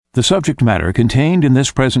The subject matter contained in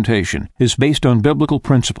this presentation is based on biblical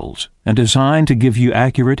principles and designed to give you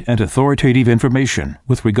accurate and authoritative information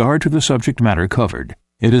with regard to the subject matter covered.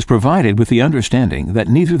 It is provided with the understanding that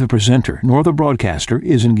neither the presenter nor the broadcaster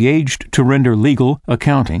is engaged to render legal,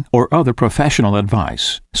 accounting, or other professional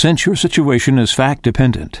advice. Since your situation is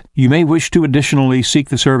fact-dependent, you may wish to additionally seek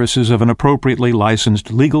the services of an appropriately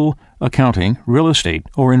licensed legal, accounting, real estate,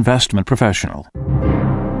 or investment professional.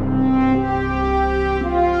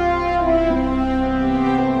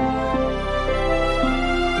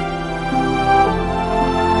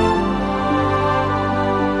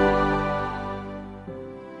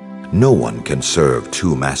 No one can serve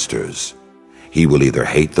two masters. He will either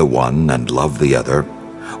hate the one and love the other,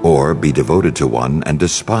 or be devoted to one and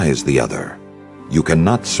despise the other. You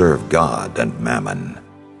cannot serve God and mammon.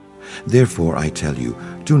 Therefore, I tell you,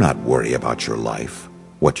 do not worry about your life,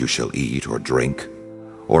 what you shall eat or drink,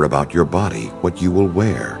 or about your body, what you will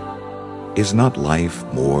wear. Is not life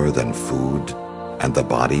more than food, and the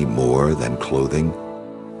body more than clothing?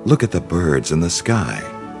 Look at the birds in the sky.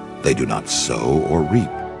 They do not sow or reap.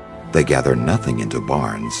 They gather nothing into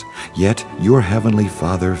barns, yet your heavenly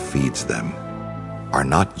Father feeds them. Are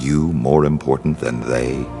not you more important than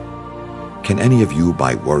they? Can any of you,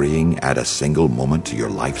 by worrying, add a single moment to your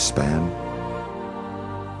lifespan?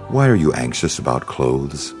 Why are you anxious about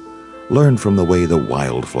clothes? Learn from the way the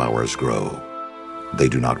wildflowers grow. They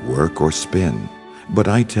do not work or spin, but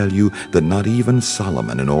I tell you that not even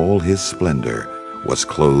Solomon in all his splendor was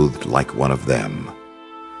clothed like one of them.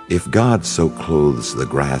 If God so clothes the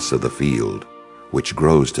grass of the field, which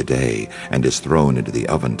grows today and is thrown into the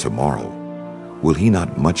oven tomorrow, will he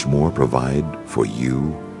not much more provide for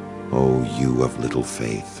you, O you of little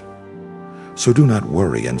faith? So do not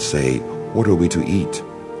worry and say, what are we to eat?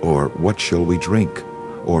 Or what shall we drink?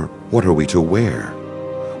 Or what are we to wear?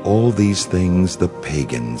 All these things the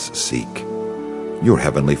pagans seek. Your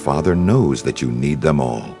heavenly Father knows that you need them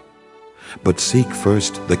all. But seek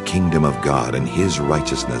first the kingdom of God and his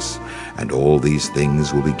righteousness, and all these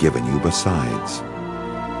things will be given you besides.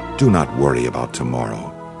 Do not worry about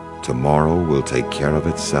tomorrow. Tomorrow will take care of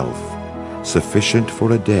itself. Sufficient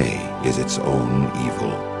for a day is its own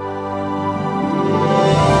evil.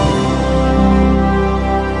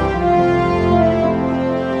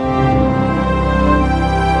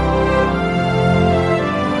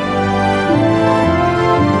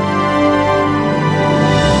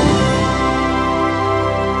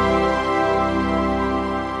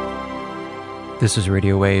 This is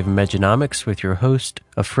Radio Wave Mejanomics with your host,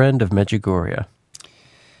 a friend of Medjugorje.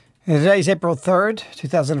 Today is April 3rd,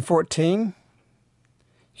 2014.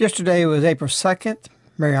 Yesterday was April 2nd.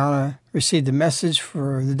 Mariana received the message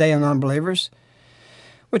for the Day of Non-Believers,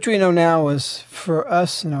 which we know now is for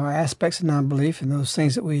us and our aspects of non-belief and those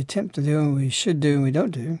things that we attempt to do and we should do and we don't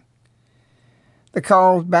do. The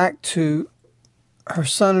call back to her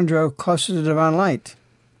son and drove closer to divine light.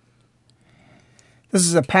 This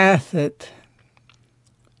is a path that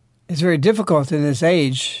is very difficult in this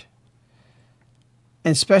age,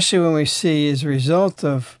 and especially when we see as a result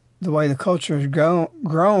of the way the culture has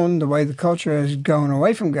grown, the way the culture has gone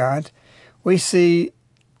away from God, we see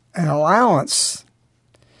an allowance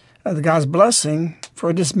of the God's blessing for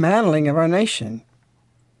a dismantling of our nation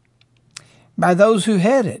by those who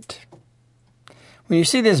had it. When you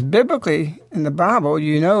see this biblically in the Bible,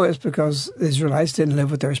 you know it's because the Israelites didn't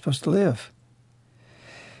live what they were supposed to live.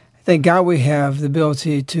 Thank God we have the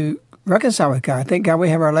ability to reconcile with God. Thank God we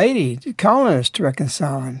have Our Lady calling us to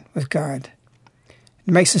reconcile with God.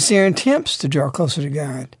 Make sincere attempts to draw closer to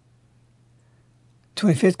God.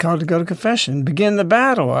 25th call to go to confession. Begin the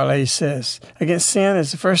battle, Our Lady says, against sin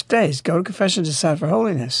as the first days. Go to confession, decide for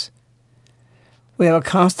holiness. We have a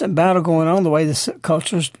constant battle going on the way the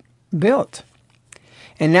culture's built.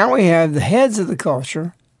 And now we have the heads of the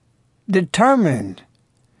culture determined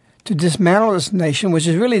to dismantle this nation, which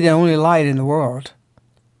is really the only light in the world.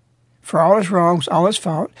 For all its wrongs, all its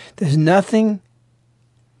fault, there's nothing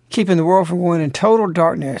keeping the world from going in total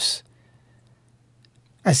darkness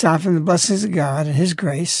aside from the blessings of God and his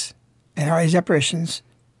grace and all his apparitions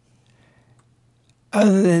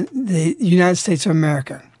other than the United States of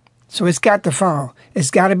America. So it's got to fall.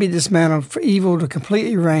 It's got to be dismantled for evil to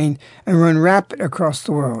completely reign and run rapid across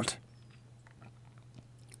the world.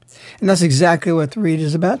 And that's exactly what the read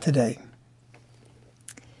is about today.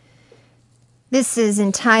 This is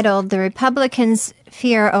entitled, The Republicans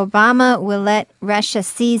Fear Obama Will Let Russia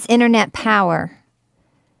Seize Internet Power.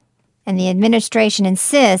 And the administration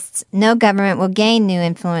insists no government will gain new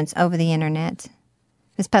influence over the Internet. It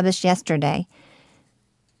was published yesterday.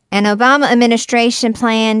 An Obama administration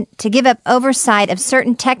plan to give up oversight of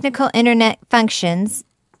certain technical Internet functions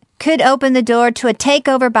could open the door to a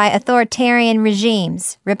takeover by authoritarian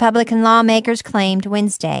regimes, Republican lawmakers claimed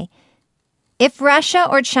Wednesday. If Russia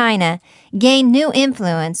or China gain new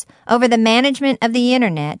influence over the management of the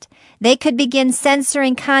Internet, they could begin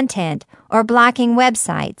censoring content or blocking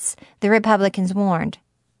websites, the Republicans warned.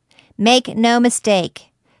 Make no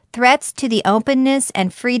mistake, threats to the openness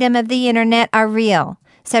and freedom of the Internet are real,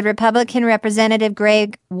 said Republican Representative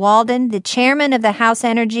Greg Walden, the chairman of the House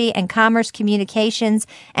Energy and Commerce Communications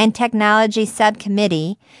and Technology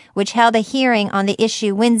Subcommittee, which held a hearing on the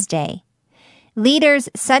issue Wednesday. Leaders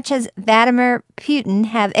such as Vladimir Putin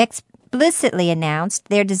have explicitly announced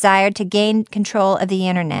their desire to gain control of the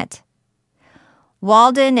Internet.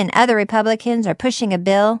 Walden and other Republicans are pushing a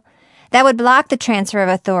bill that would block the transfer of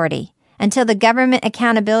authority until the Government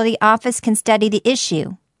Accountability Office can study the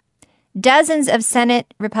issue. Dozens of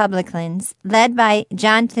Senate Republicans, led by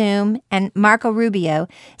John Thune and Marco Rubio,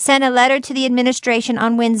 sent a letter to the administration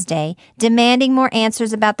on Wednesday demanding more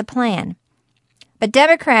answers about the plan. But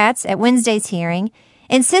Democrats at Wednesday's hearing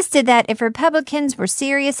insisted that if Republicans were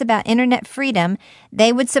serious about Internet freedom,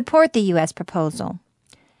 they would support the U.S. proposal.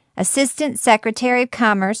 Assistant Secretary of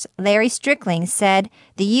Commerce Larry Strickling said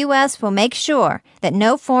the U.S. will make sure that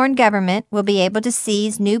no foreign government will be able to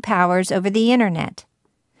seize new powers over the Internet.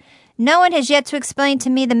 No one has yet to explain to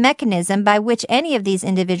me the mechanism by which any of these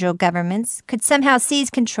individual governments could somehow seize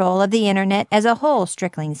control of the Internet as a whole,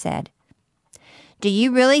 Strickling said. Do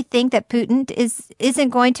you really think that Putin isn't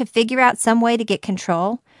going to figure out some way to get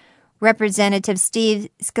control? Representative Steve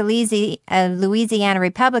Scalise, a Louisiana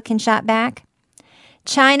Republican, shot back.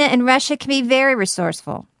 China and Russia can be very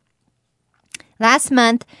resourceful. Last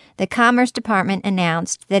month, the Commerce Department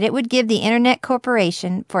announced that it would give the Internet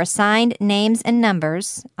Corporation for Assigned Names and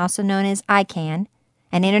Numbers, also known as ICANN,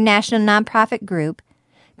 an international nonprofit group,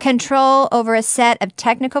 control over a set of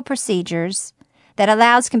technical procedures that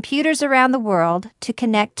allows computers around the world to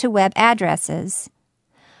connect to web addresses.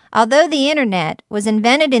 Although the Internet was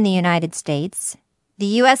invented in the United States, the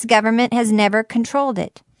U.S. government has never controlled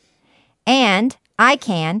it. And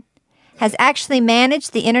ICANN has actually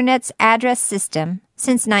managed the Internet's address system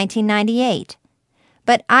since 1998.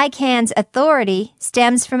 But ICANN's authority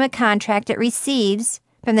stems from a contract it receives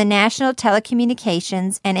from the National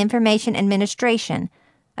Telecommunications and Information Administration,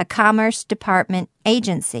 a Commerce Department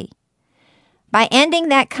agency. By ending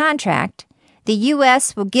that contract, the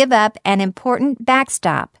U.S. will give up an important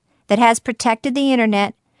backstop that has protected the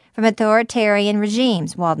Internet from authoritarian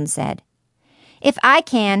regimes, Walden said. If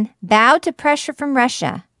ICANN bowed to pressure from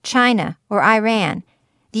Russia, China, or Iran,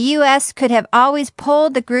 the U.S. could have always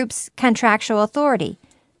pulled the group's contractual authority.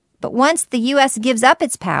 But once the U.S. gives up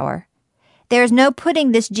its power, there is no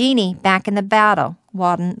putting this genie back in the bottle,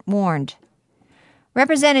 Walden warned.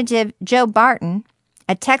 Representative Joe Barton,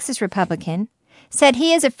 a Texas Republican, said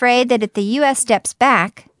he is afraid that if the U.S. steps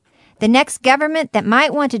back, the next government that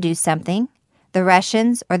might want to do something, the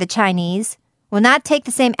Russians or the Chinese, will not take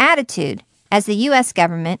the same attitude as the U.S.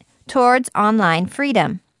 government towards online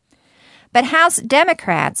freedom. But House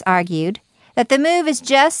Democrats argued that the move is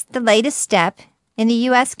just the latest step in the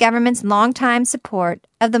U.S. government's longtime support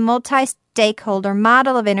of the multi-stakeholder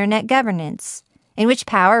model of Internet governance, in which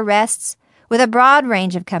power rests with a broad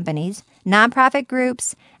range of companies, nonprofit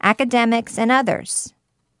groups, academics, and others.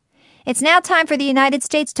 It's now time for the United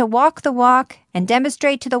States to walk the walk and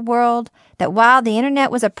demonstrate to the world that while the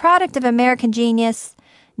Internet was a product of American genius,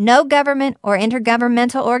 no government or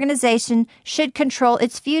intergovernmental organization should control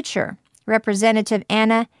its future, Representative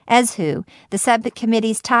Anna Ezhu, the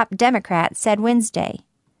subcommittee's top Democrat, said Wednesday.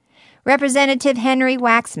 Representative Henry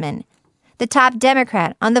Waxman, the top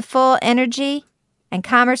Democrat on the full Energy and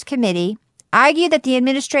Commerce Committee, argued that the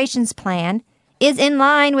administration's plan is in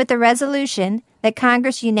line with the resolution that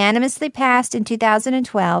Congress unanimously passed in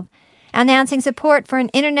 2012, announcing support for an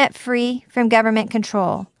Internet free from government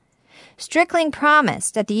control. Strickling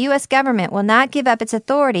promised that the U.S. government will not give up its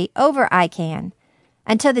authority over ICANN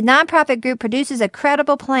until the nonprofit group produces a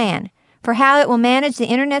credible plan for how it will manage the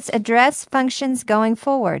Internet's address functions going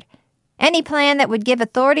forward. Any plan that would give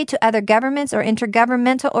authority to other governments or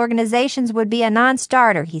intergovernmental organizations would be a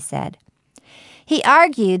non-starter, he said. He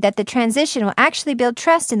argued that the transition will actually build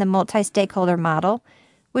trust in the multi-stakeholder model,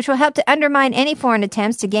 which will help to undermine any foreign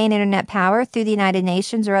attempts to gain Internet power through the United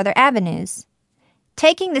Nations or other avenues.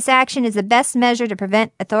 Taking this action is the best measure to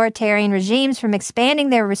prevent authoritarian regimes from expanding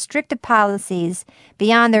their restrictive policies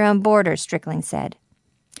beyond their own borders, Strickling said.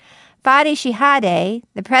 Fadi Shihadeh,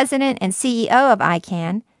 the president and CEO of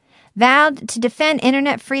ICANN, vowed to defend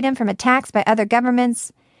Internet freedom from attacks by other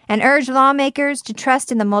governments and urged lawmakers to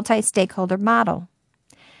trust in the multi-stakeholder model.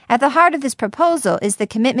 At the heart of this proposal is the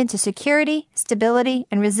commitment to security, stability,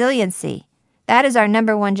 and resiliency. That is our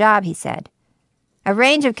number one job, he said. A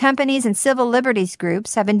range of companies and civil liberties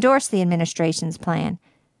groups have endorsed the administration's plan.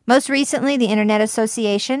 Most recently, the Internet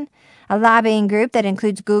Association, a lobbying group that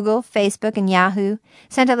includes Google, Facebook, and Yahoo,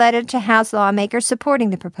 sent a letter to House lawmakers supporting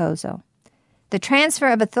the proposal. The transfer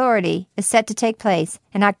of authority is set to take place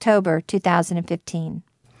in October 2015.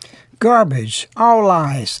 Garbage, all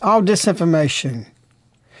lies, all disinformation.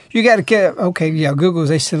 You got to get, Google,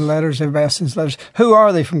 they send letters, everybody else sends letters. Who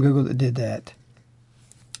are they from Google that did that?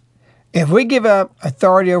 If we give up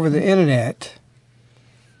authority over the Internet,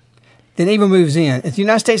 then evil moves in. If the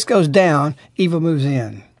United States goes down, evil moves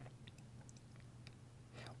in.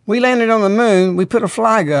 We landed on the moon, we put a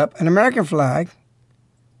flag up, an American flag,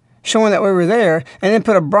 showing that we were there, and then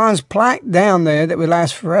put a bronze plaque down there that would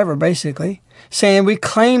last forever, basically, saying we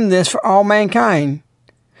claim this for all mankind,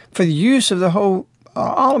 for the use of the whole,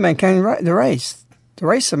 all of mankind, the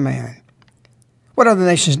race of man. What other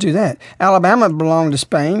nations do that? Alabama belonged to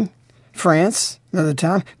Spain, France, another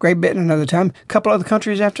time, Great Britain, another time, a couple other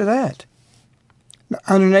countries after that,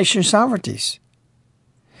 under nation sovereignties.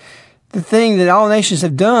 The thing that all nations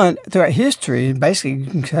have done throughout history, and basically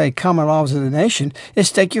you can say common laws of the nation, is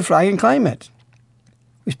stake your flag and claim it.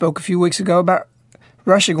 We spoke a few weeks ago about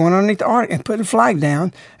Russia going underneath the Arctic and putting a flag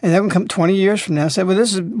down, and they're going to come 20 years from now and say,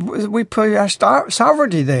 well, we put our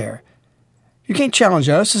sovereignty there. You can't challenge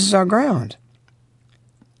us. This is our ground.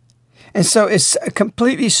 And so it's a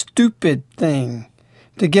completely stupid thing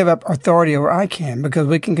to give up authority over ICANN because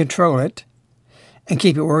we can control it and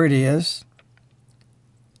keep it where it is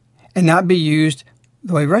and not be used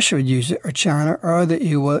the way Russia would use it or China or other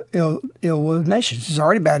ill-willed nations. It's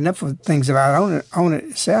already bad enough with things about own it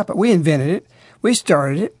itself, but we invented it. We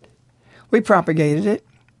started it. We propagated it.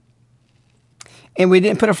 And we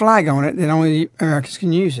didn't put a flag on it that only Americans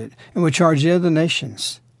can use it. And we charge the other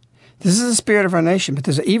nations. This is the spirit of our nation, but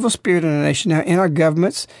there's an evil spirit in our nation now, in our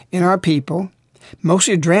governments, in our people,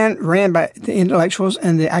 mostly ran by the intellectuals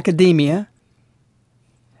and the academia.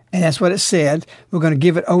 And that's what it said. We're going to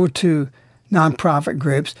give it over to nonprofit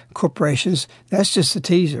groups, corporations. That's just the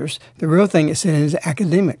teasers. The real thing it said is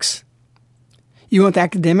academics. You want the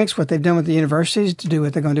academics, what they've done with the universities, to do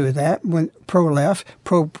what they're going to do with that, when pro-left,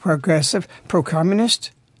 pro-progressive,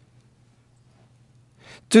 pro-communist.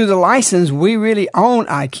 Through the license, we really own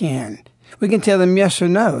ICANN. We can tell them yes or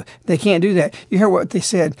no. They can't do that. You heard what they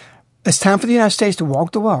said. It's time for the United States to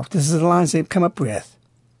walk the walk. This is the lines they've come up with.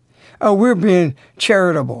 Oh, we're being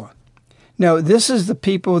charitable. No, this is the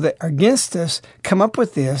people that are against us come up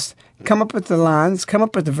with this, come up with the lines, come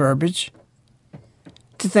up with the verbiage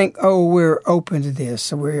to think, oh, we're open to this.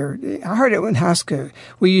 So I heard it in high school.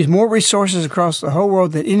 We use more resources across the whole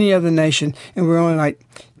world than any other nation, and we're only like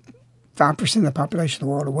 5% of the population of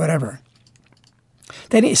the world or whatever.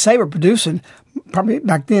 They didn't say we're producing, probably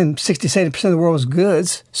back then, 60-70% of the world's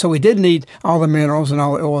goods. So we did need all the minerals and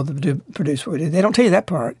all the oil to produce what we did. They don't tell you that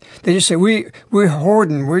part. They just say we're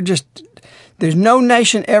hoarding. There's no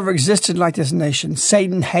nation ever existed like this nation.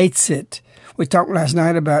 Satan hates it. We talked last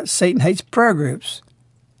night about Satan hates prayer groups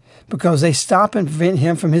because they stop and prevent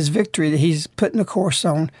him from his victory that he's putting a course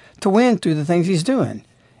on to win through the things he's doing.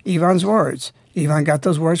 Yvonne's words. Yvonne got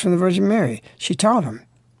those words from the Virgin Mary. She taught him.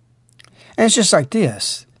 And it's just like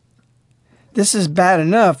this. This is bad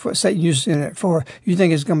enough, what Satan used it for. You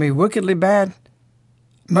think it's going to be wickedly bad?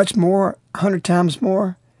 Much more, 100 times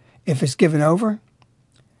more, if it's given over?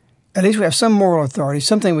 At least we have some moral authority,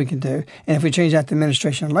 something we can do. And if we change out the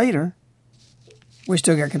administration later, we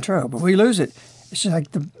still got control. But we lose it. It's just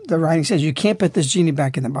like the writing says, you can't put this genie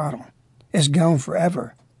back in the bottle. It's gone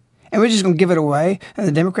forever. And we're just going to give it away. And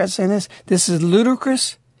the Democrats saying this is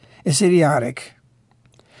ludicrous. It's idiotic.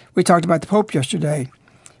 We talked about the Pope yesterday.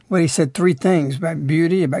 Well, he said 3 things about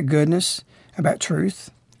beauty, about goodness, about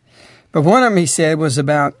truth. But one of them he said was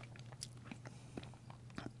about,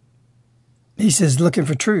 he says, looking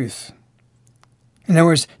for truth. In other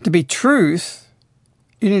words, to be truth,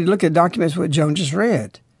 you need to look at documents what Joan just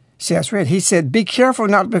read. See, that's read. He said, be careful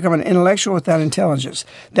not to become an intellectual without intelligence.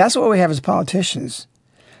 That's what we have as politicians.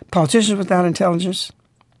 Politicians without intelligence.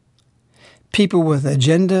 People with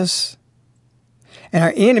agendas. And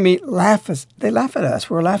our enemy they laugh at us.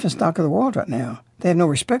 We're a laughing stock of the world right now. They have no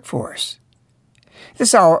respect for us.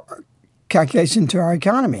 This all calculates into our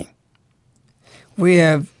economy. We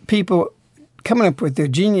have people coming up with their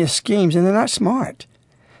genius schemes, and they're not smart.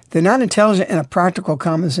 They're not intelligent in a practical,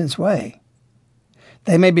 common sense way.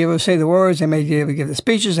 They may be able to say the words, they may be able to give the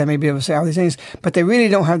speeches, they may be able to say all these things, but they really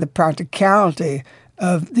don't have the practicality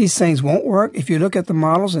of these things won't work. If you look at the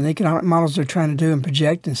models and the economic models they're trying to do and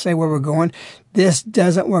project and say where we're going, this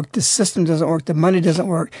doesn't work. The system doesn't work. The money doesn't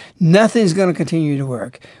work. Nothing's going to continue to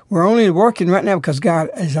work. We're only working right now because God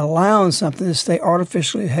is allowing something to stay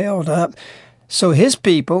artificially held up so his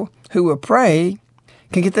people who will pray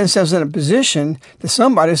can get themselves in a position that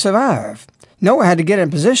somebody survive. Noah had to get in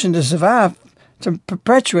a position to survive, to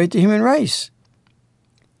perpetuate the human race.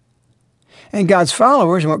 And God's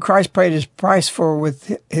followers, and what Christ paid his price for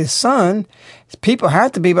with his son, people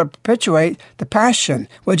have to be able to perpetuate the passion,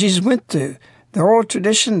 what Jesus went through. The oral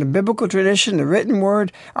tradition, the biblical tradition, the written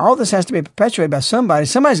word, all this has to be perpetuated by somebody.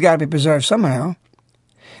 Somebody's got to be preserved somehow.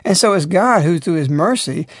 And so it's God who, through his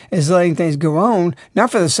mercy, is letting things go on,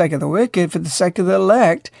 not for the sake of the wicked, for the sake of the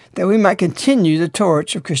elect, that we might continue the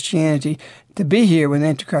torch of Christianity to be here when the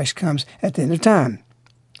Antichrist comes at the end of time.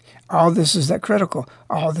 All this is that critical.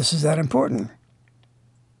 All this is that important.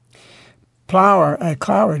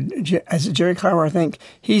 Jerry Clower, I think,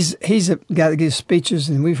 he's a guy that gives speeches,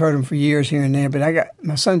 and we've heard him for years here and there, but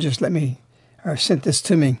my son just sent this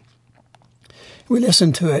to me. We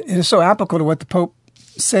listened to it, and it's so applicable to what the Pope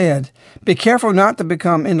said. Be careful not to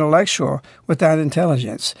become intellectual without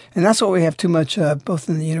intelligence. And that's what we have too much of, both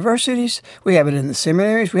in the universities, we have it in the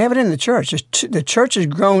seminaries, we have it in the church. The church has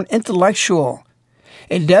grown intellectual.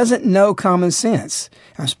 It doesn't know common sense.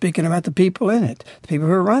 I'm speaking about the people in it, the people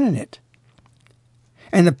who are running it.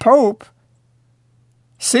 And the Pope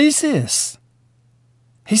sees this.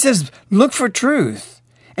 He says, look for truth.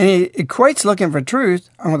 And he equates looking for truth,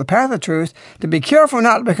 on the path of truth, to be careful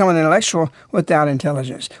not to become an intellectual without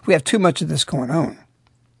intelligence. We have too much of this going on.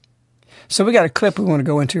 So we got a clip we want to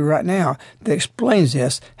go into right now that explains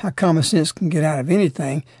this, how common sense can get out of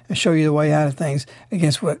anything, and show you the way out of things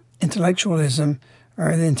against what intellectualism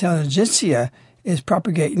or the intelligentsia is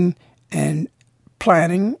propagating and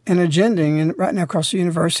planning and agending right now across the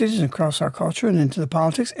universities and across our culture and into the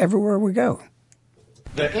politics, everywhere we go.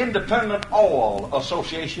 The Independent Oil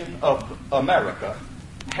Association of America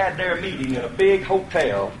had their meeting at a big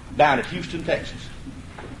hotel down at Houston, Texas.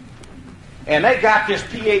 And they got this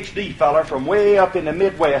PhD fella from way up in the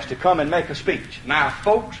Midwest to come and make a speech. Now,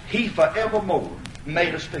 folks, he forevermore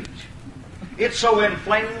made a speech. It so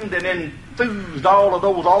inflamed and enthused all of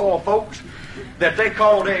those oil folks that they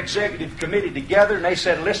called the executive committee together and they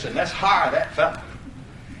said, listen, let's hire that fella.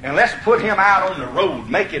 And let's put him out on the road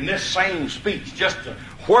making this same speech just to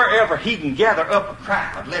wherever he can gather up a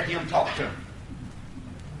crowd, let him talk to him.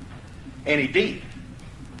 And he did.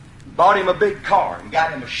 Bought him a big car and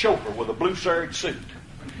got him a chauffeur with a blue serge suit.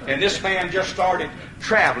 And this man just started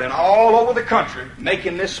traveling all over the country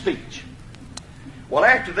making this speech. Well,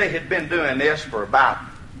 after they had been doing this for about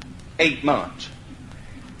 8 months,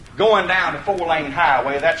 going down the 4-lane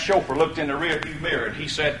highway, that chauffeur looked in the rearview mirror and he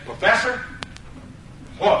said, Professor,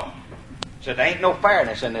 what? He said, there ain't no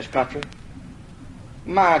fairness in this country.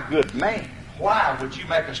 My good man, why would you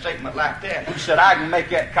make a statement like that? He said, I can make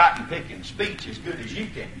that cotton-picking speech as good as you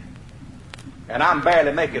can. And I'm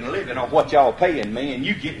barely making a living on what y'all paying me, and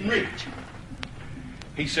you getting rich.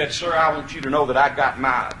 He said, sir, I want you to know that I got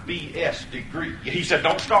my B.S. degree. He said,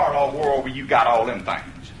 don't start all war where you got all them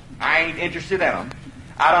things. I ain't interested in them.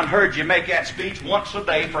 I done heard you make that speech once a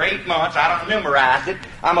day for 8 months. I done memorized it.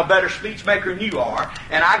 I'm a better speech maker than you are,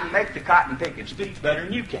 and I can make the cotton-picking speech better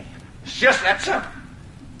than you can. It's just that simple.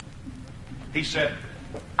 He said,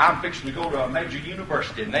 I'm fixing to go to a major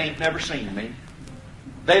university, and they ain't never seen me.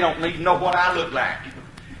 They don't even know what I look like.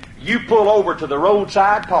 You pull over to the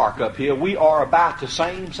roadside park up here, we are about the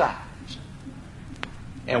same size.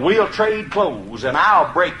 And we'll trade clothes, and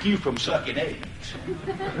I'll break you from sucking eggs.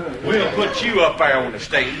 We'll put you up there on the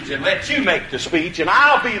stage and let you make the speech, and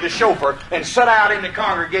I'll be the chauffeur and sit out in the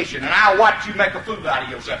congregation, and I'll watch you make a fool out of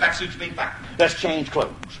yourself. That suits me fine. Let's change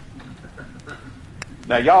clothes.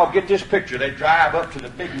 Now, y'all get this picture. They drive up to the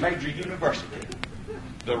big major university.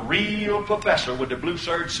 The real professor with the blue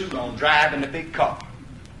serge suit on driving the big car.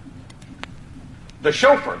 The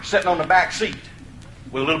chauffeur sitting on the back seat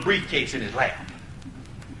with a little briefcase in his lap.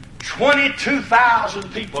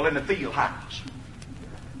 22,000 people in the field house.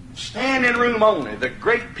 Standing room only. The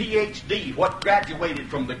great PhD, what graduated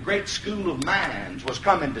from the great school of mines, was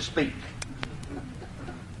coming to speak.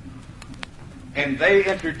 And they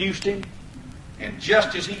introduced him. And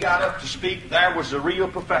just as he got up to speak, there was the real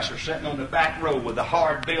professor sitting on the back row with the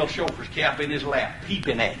hard-billed chauffeur's cap in his lap,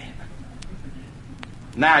 peeping at him.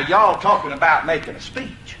 Now, y'all talking about making a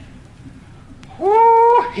speech.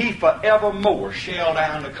 Whoo, he forevermore shelled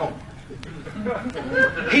down the corner.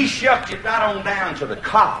 He shoved it right on down to the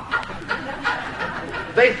car.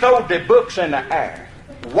 They throwed their books in the air,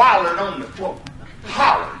 wallowed on the floor,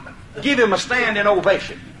 hollered, give him a standing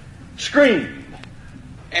ovation, screamed,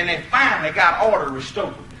 and they finally got order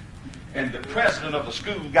restored. And the president of the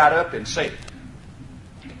school got up and said,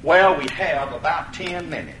 well, we have about 10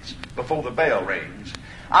 minutes before the bell rings.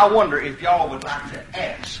 I wonder if y'all would like to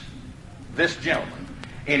ask this gentleman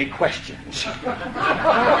any questions.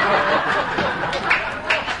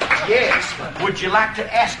 Yes, would you like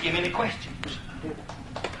to ask him any questions?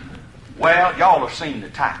 Well, y'all have seen the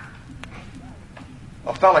type.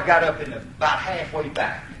 A fella got up in about halfway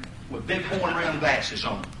back with big horn-rimmed glasses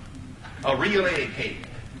on, a real egghead,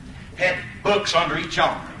 had books under each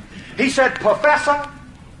arm. He said, Professor,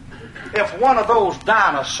 if one of those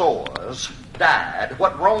dinosaurs died,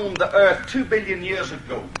 what roamed the earth 2 billion years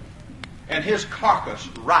ago, and his carcass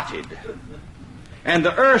rotted, and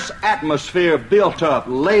the earth's atmosphere built up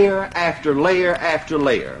layer after layer after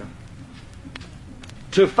layer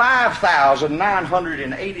to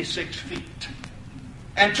 5,986 feet,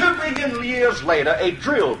 and 2 billion years later a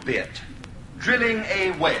drill bit drilling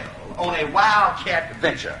a well on a wildcat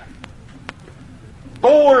venture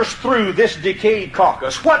bores through this decayed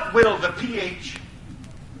carcass, what will the pH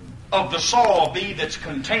of the soil be that's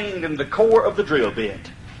contained in the core of the drill bit?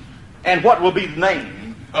 And what will be the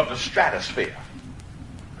name of the stratosphere?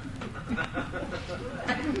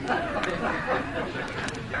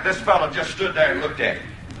 This fellow just stood there and looked at him.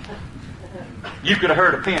 You could have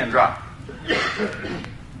heard a pin drop.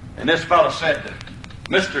 And this fellow said,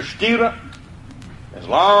 Mr. Student, as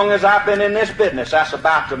long as I've been in this business, that's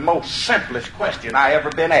about the most simplest question I ever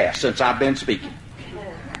been asked since I've been speaking.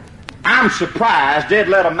 I'm surprised they'd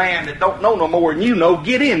let a man that don't know no more than you know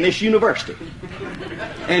get in this university.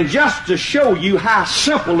 And just to show you how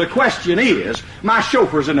simple the question is, my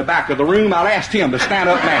chauffeur's in the back of the room. I'll ask him to stand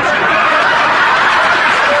up and answer.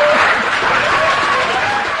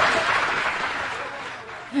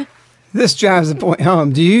 This drives the point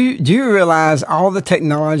home. Do you realize all the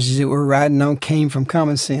technologies that we're riding on came from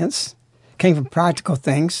common sense, came from practical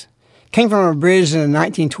things, came from a bridge in the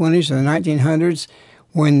 1920s or the 1900s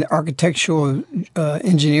when the architectural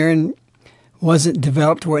engineering wasn't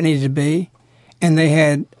developed where it needed to be, and they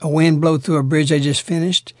had a wind blow through a bridge they just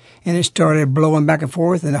finished, and it started blowing back and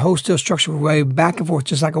forth, and the whole steel structure would wave back and forth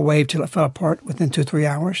just like a wave till it fell apart within 2 or 3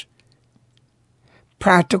 hours.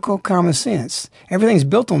 Practical common sense. Everything's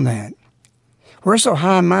built on that. We're so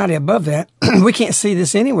high and mighty above that, we can't see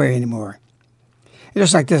this anywhere anymore. It's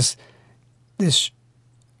just like this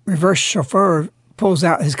reverse chauffeur pulls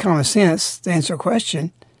out his common sense to answer a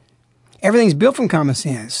question. Everything's built from common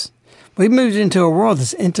sense. We've moved into a world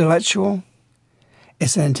that's intellectual.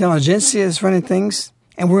 It's an intelligentsia that's running things,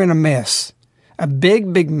 and we're in a mess, a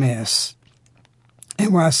big, big mess.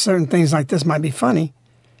 And while certain things like this might be funny,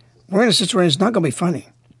 we're in a situation that's not going to be funny.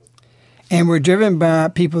 And we're driven by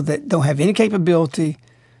people that don't have any capability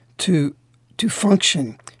to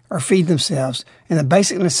function or feed themselves in the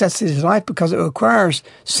basic necessities of life because it requires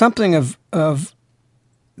something of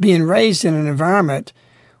being raised in an environment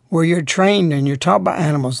where you're trained and you're taught by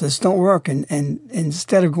animals. This don't work. And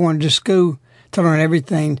instead of going to school to learn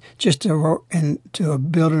everything just to work into a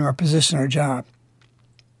building or a position or a job.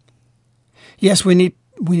 Yes, we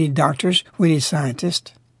need doctors. We need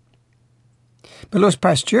scientists. But Louis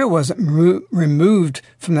Pasteur wasn't removed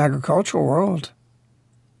from the agricultural world.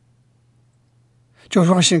 George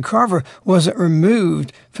Washington Carver wasn't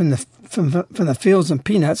removed from the fields and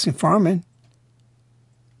peanuts and farming.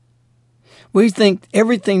 We think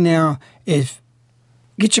everything now is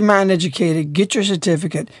get your mind educated, get your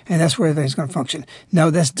certificate, and that's where everything's going to function. No,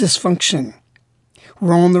 that's dysfunction.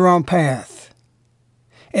 We're on the wrong path.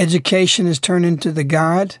 Education has turned into the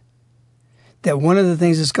God that one of the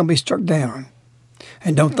things that's going to be struck down.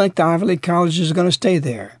 And don't think the Ivy League colleges are going to stay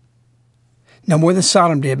there. No more than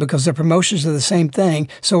Sodom did, because their promotions are the same thing.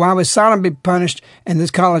 So why would Sodom be punished and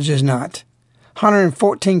this college is not?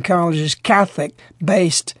 114 colleges,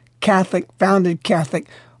 Catholic-based, Catholic-founded Catholic,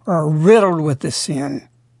 are riddled with this sin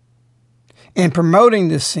and promoting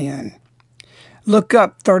this sin. Look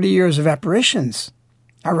up 30 Years of Apparitions.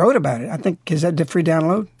 I wrote about it. I think, is that the free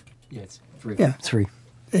download? Yeah, it's free. Yeah. It's free.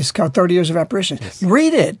 It's called 30 Years of Apparitions. Yes.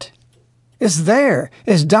 Read it. It's there.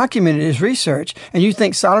 It's documented. It's research. And you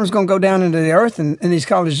think Sodom's going to go down into the earth and these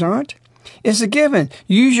colleges aren't? It's a given.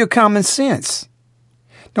 Use your common sense.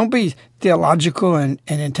 Don't be theological and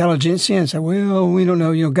intelligentsia and say, well, we don't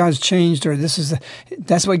know, God's changed, or that's the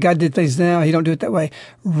way God did things now. He don't do it that way.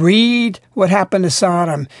 Read what happened to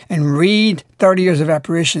Sodom and read 30 Years of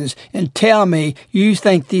Apparitions and tell me you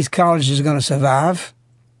think these colleges are going to survive?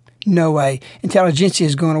 No way. Intelligentsia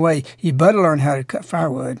is going away. You better learn how to cut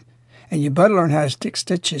firewood. And you better learn how to stick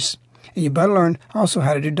stitches. And you better learn also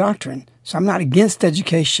how to do doctrine. So I'm not against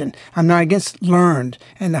education. I'm not against learned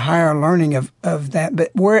and the higher learning of that.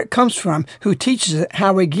 But where it comes from, who teaches it,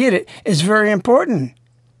 how we get it, is very important.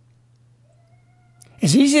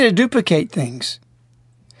 It's easy to duplicate things.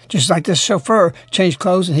 Just like this chauffeur changed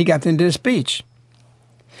clothes and he got them to the speech.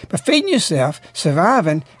 But feeding yourself,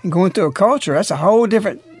 surviving, and going through a culture, that's a whole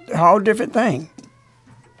different thing.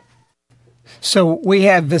 So we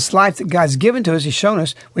have this life that God's given to us. He's shown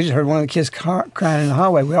us. We just heard one of the kids crying in the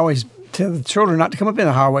hallway. We always tell the children not to come up in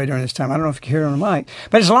the hallway during this time. I don't know if you can hear it on the mic.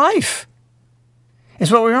 But it's life.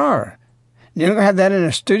 It's what we are. You're not going to have that in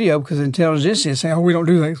a studio because of intelligence and say, oh, we don't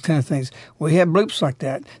do those kind of things. We have bloops like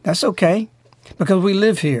that. That's okay because we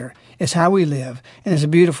live here. It's how we live, and it's a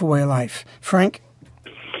beautiful way of life. Frank?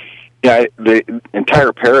 Yeah, the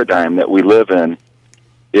entire paradigm that we live in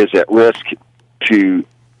is at risk to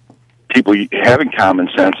people having common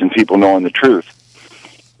sense and people knowing the truth.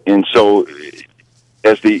 And so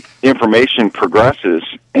as the information progresses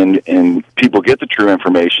and people get the true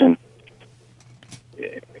information,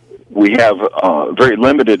 we have very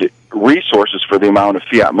limited resources for the amount of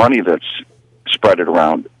fiat money that's spread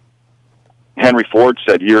around. Henry Ford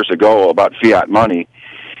said years ago about fiat money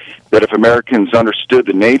that if Americans understood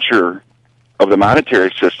the nature of the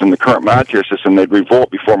monetary system, the current monetary system, they'd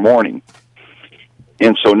revolt before morning.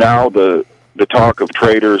 And so now the talk of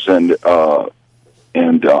traders and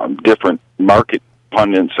different market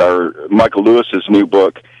pundits are Michael Lewis's new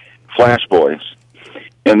book, Flash Boys.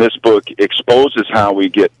 And this book exposes how we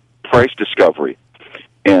get price discovery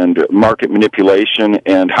and market manipulation,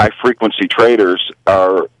 and high-frequency traders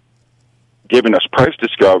are giving us price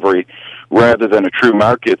discovery rather than a true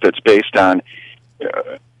market that's based on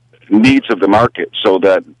needs of the market, so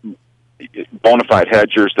that bona fide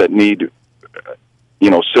hedgers that need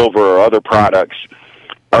silver or other products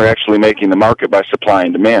are actually making the market by supply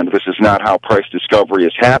and demand. This is not how price discovery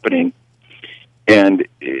is happening. And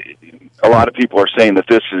a lot of people are saying that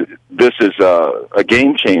this is a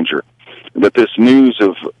game changer, that this news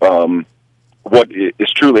of what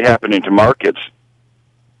is truly happening to markets,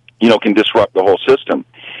 can disrupt the whole system.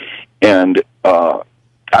 And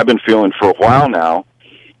I've been feeling for a while now,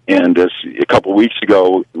 and as a couple of weeks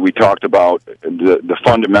ago, we talked about the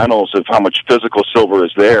fundamentals of how much physical silver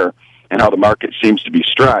is there and how the market seems to be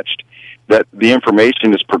stretched, that the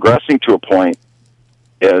information is progressing to a point,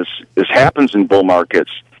 as happens in bull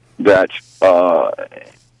markets, that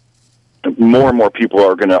more and more people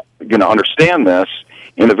are going to understand this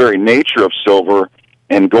in the very nature of silver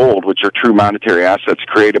and gold, which are true monetary assets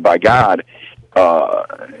created by God.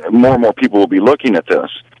 More and more people will be looking at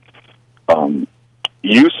this.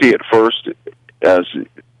 You see it first, as Friend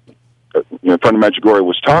of Medjugorje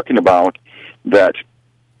was talking about, that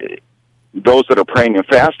those that are praying and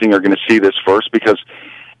fasting are going to see this first, because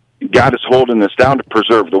God is holding this down to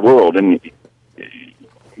preserve the world. And,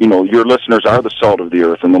 your listeners are the salt of the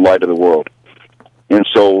earth and the light of the world. And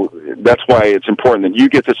so that's why it's important that you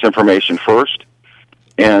get this information first.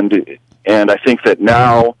 And I think that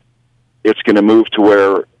now it's going to move to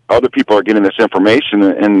where other people are getting this information,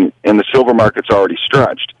 and the silver market's already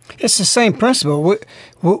stretched. It's the same principle.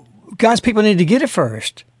 God's people need to get it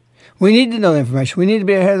first. We need to know the information. We need to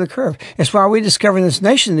be ahead of the curve. That's why we discover in this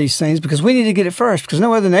nation these things, because we need to get it first, because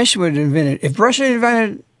no other nation would have invented it. If Russia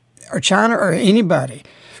invented, or China, or anybody,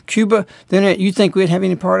 Cuba, then you think we'd have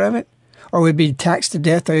any part of it? Or we'd be taxed to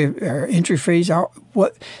death, or entry fees?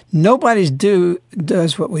 Nobody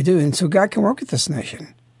does what we do, and so God can work with this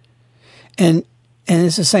nation. And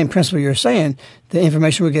it's the same principle you're saying. The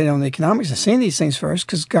information we're getting on the economics and seeing these things first,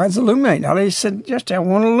 because God's illuminating. All He said yesterday, I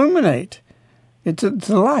want to illuminate it to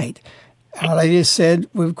the light. All He just said,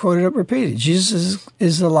 we've quoted up repeated. Jesus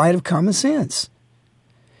is the light of common sense.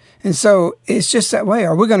 And so it's just that way.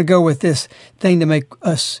 Are we going to go with this thing to make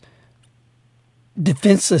us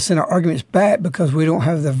defenseless in our arguments back because we don't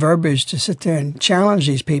have the verbiage to sit there and challenge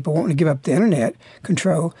these people wanting to give up the internet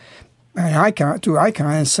control through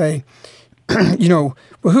ICON and say, well,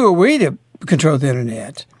 who are we to control the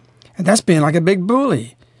internet? And that's being like a big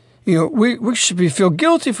bully. We should feel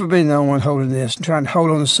guilty for being the only one holding this and trying to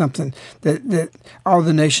hold on to something that all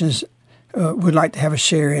the nations would like to have a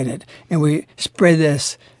share in it. And we spread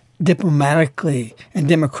this diplomatically and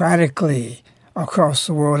democratically across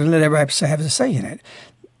the world and let everybody have a say in it.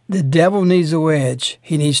 The devil needs a wedge.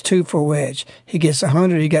 He needs two for a wedge. He gets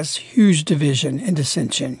 100, he gets huge division and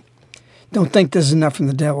dissension. Don't think this is enough from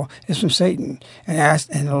the devil. It's from Satan.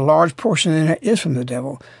 And a large portion of it is from the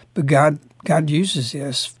devil. But God uses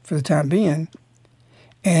this for the time being.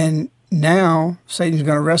 And now Satan's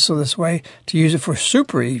going to wrestle this way to use it for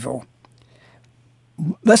super evil.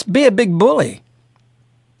 Let's be a big bully.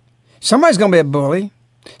 Somebody's going to be a bully.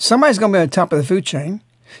 Somebody's going to be on top of the food chain.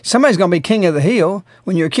 Somebody's going to be king of the hill.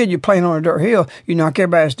 When you're a kid, you're playing on a dirt hill. You knock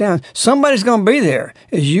everybody else down. Somebody's going to be there.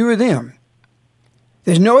 It's you or them.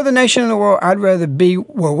 There's no other nation in the world I'd rather be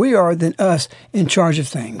where we are than us in charge of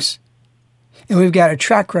things. And we've got a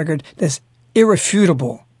track record that's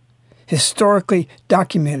irrefutable, historically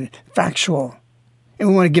documented, factual. And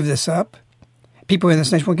we want to give this up. People in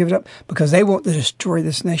this nation won't give it up because they want to destroy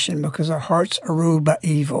this nation because our hearts are ruled by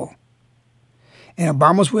evil. And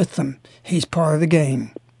Obama's with them. He's part of the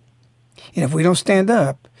game. And if we don't stand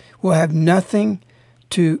up, we'll have nothing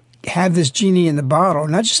to have this genie in the bottle.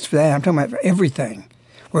 Not just for that, I'm talking about for everything.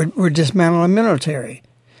 We're dismantling the military,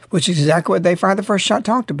 which is exactly what They Fired the First Shot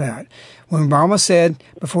talked about. When Obama said,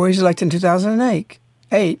 before he was elected in 2008,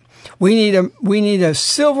 we need a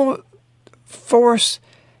civil force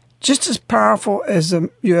just as powerful as the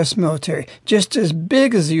U.S. military, just as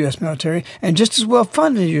big as the U.S. military, and just as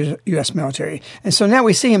well-funded as the U.S. military. And so now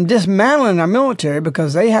we see him dismantling our military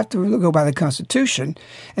because they have to go by the Constitution,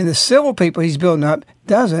 and the civil people he's building up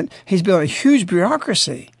doesn't. He's building a huge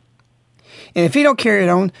bureaucracy. And if he don't carry it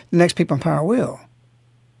on, the next people in power will.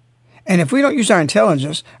 And if we don't use our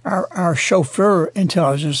intelligence, our chauffeur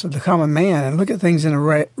intelligence of the common man, and look at things in a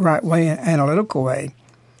right way, an analytical way,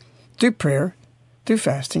 through prayer, through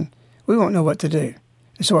fasting, we won't know what to do.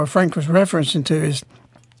 And so what Frank was referencing to is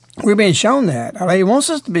we're being shown that. Our Lady wants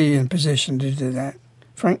us to be in position to do that.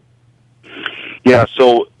 Frank? Yeah,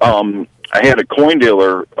 so I had a coin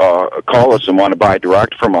dealer call us and want to buy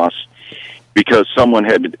direct from us because someone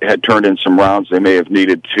had turned in some rounds they may have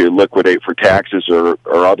needed to liquidate for taxes or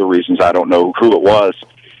other reasons. I don't know who it was.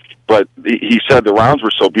 But he said the rounds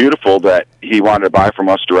were so beautiful that he wanted to buy from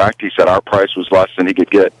us direct. He said our price was less than he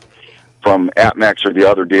could get from APMEX or the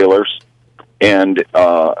other dealers. And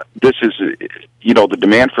this is, the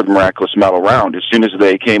demand for the miraculous metal round. As soon as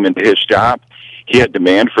they came into his shop, he had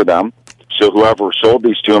demand for them. So whoever sold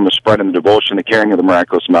these to him is spreading the devotion and caring of the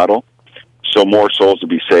miraculous metal. So more souls will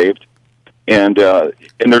be saved. And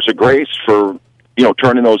there's a grace for,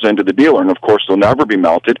 turning those into the dealer. And of course, they'll never be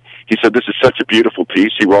melted. He said, this is such a beautiful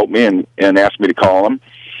piece. He wrote me and asked me to call him.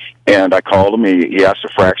 And I called him. He asked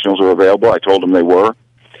if fractionals were available. I told him they were.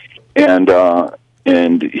 And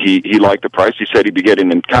he liked the price. He said he'd be getting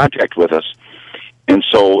in contact with us. And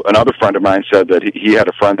so another friend of mine said that he had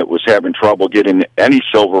a friend that was having trouble getting any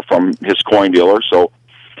silver from his coin dealer. So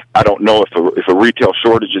I don't know if a retail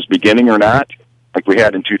shortage is beginning or not, like we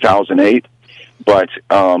had in 2008. But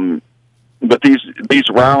these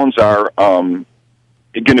rounds are going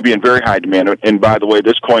to be in very high demand. And by the way,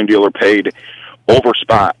 this coin dealer paid over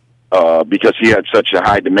spot because he had such a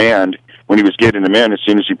high demand. When he was getting them in, as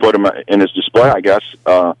soon as he put them in his display, I guess,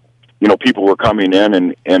 people were coming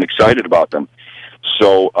in and excited about them.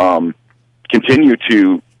 So continue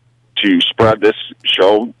to spread this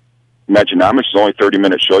show. Mejanomics is only a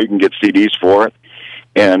 30-minute show. You can get CDs for it.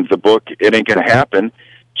 And the book, It Ain't Gonna Happen,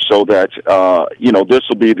 so that, this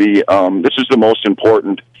will be this is the most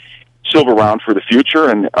important silver round for the future.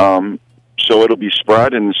 And so it'll be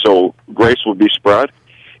spread, and so grace will be spread.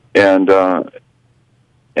 And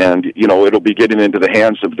it'll be getting into the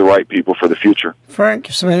hands of the right people for the future. Frank,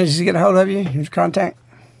 if somebody needs to get a hold of you, your contact?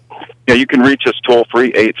 Yeah, you can reach us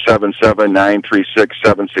toll-free,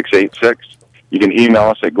 877-936-7686. You can email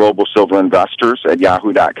us at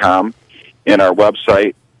globalsilverinvestors@yahoo.com. And our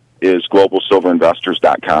website is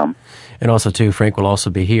globalsilverinvestors.com. And also, too, Frank will also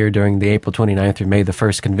be here during the April 29th through May the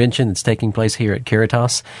 1st convention that's taking place here at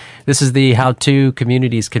Caritas. This is the How To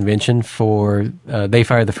Communities Convention for They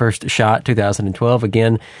Fired the First Shot 2012.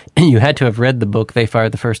 Again, you had to have read the book They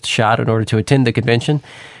Fired the First Shot in order to attend the convention.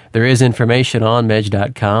 There is information on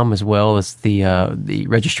Mej.com as well as the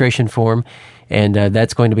registration form, and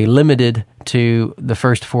that's going to be limited to the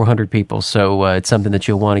first 400 people. So it's something that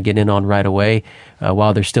you'll want to get in on right away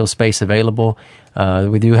while there's still space available.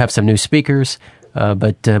 We do have some new speakers,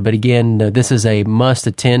 but again, this is a must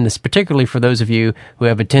attend. This particularly for those of you who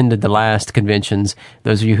have attended the last conventions,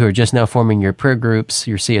 those of you who are just now forming your prayer groups,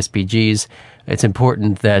 your CSPGs. It's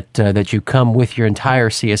important that you come with your entire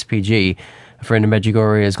CSPG. Friend of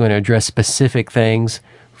Medjugorje is going to address specific things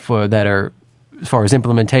that are as far as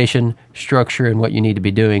implementation, structure, and what you need to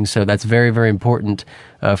be doing. So that's very, very important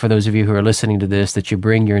for those of you who are listening to this, that you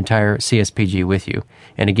bring your entire CSPG with you.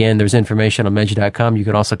 And again, there's information on Mej.com. You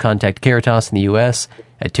can also contact Caritas in the U.S.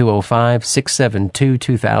 at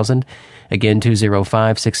 205-672-2000. Again,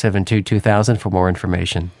 205-672-2000 for more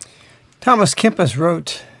information. Thomas Kempis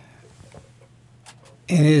wrote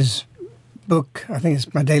in his book, I think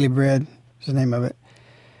it's My Daily Bread is the name of it,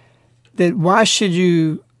 that why should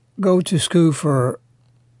you go to school for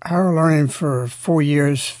are learning for 4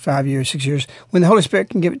 years, 5 years, 6 years, when the Holy Spirit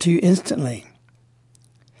can give it to you instantly.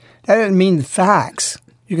 That doesn't mean the facts.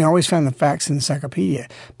 You can always find the facts in the encyclopedia.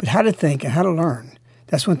 But how to think and how to learn,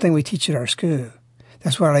 that's one thing we teach at our school.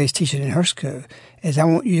 That's what our ladies teach it in her school, is I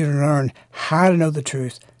want you to learn how to know the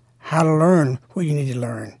truth, how to learn what you need to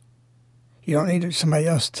learn. You don't need somebody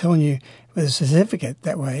else telling you with a certificate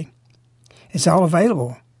that way. It's all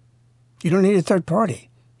available. You don't need a third party.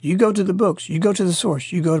 You go to the books. You go to the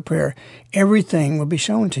source. You go to prayer. Everything will be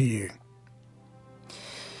shown to you.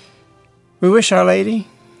 We wish Our Lady.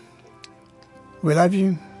 We love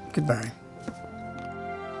you. Goodbye.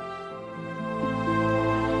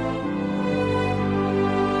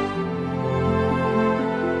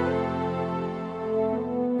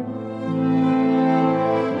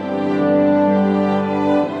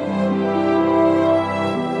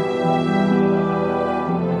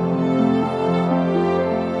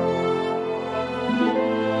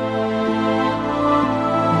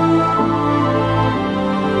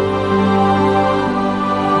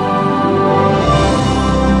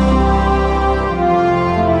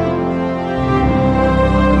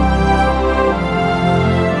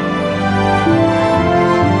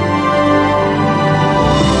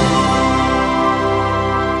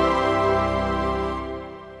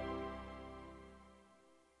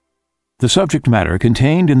 The subject matter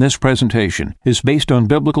contained in this presentation is based on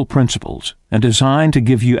biblical principles and designed to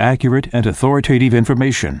give you accurate and authoritative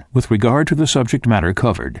information with regard to the subject matter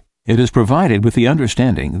covered. It is provided with the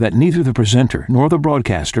understanding that neither the presenter nor the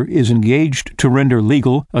broadcaster is engaged to render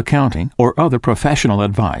legal, accounting, or other professional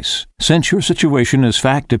advice. Since your situation is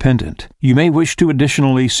fact-dependent, you may wish to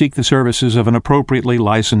additionally seek the services of an appropriately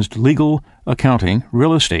licensed legal, accounting,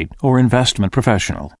 real estate, or investment professional.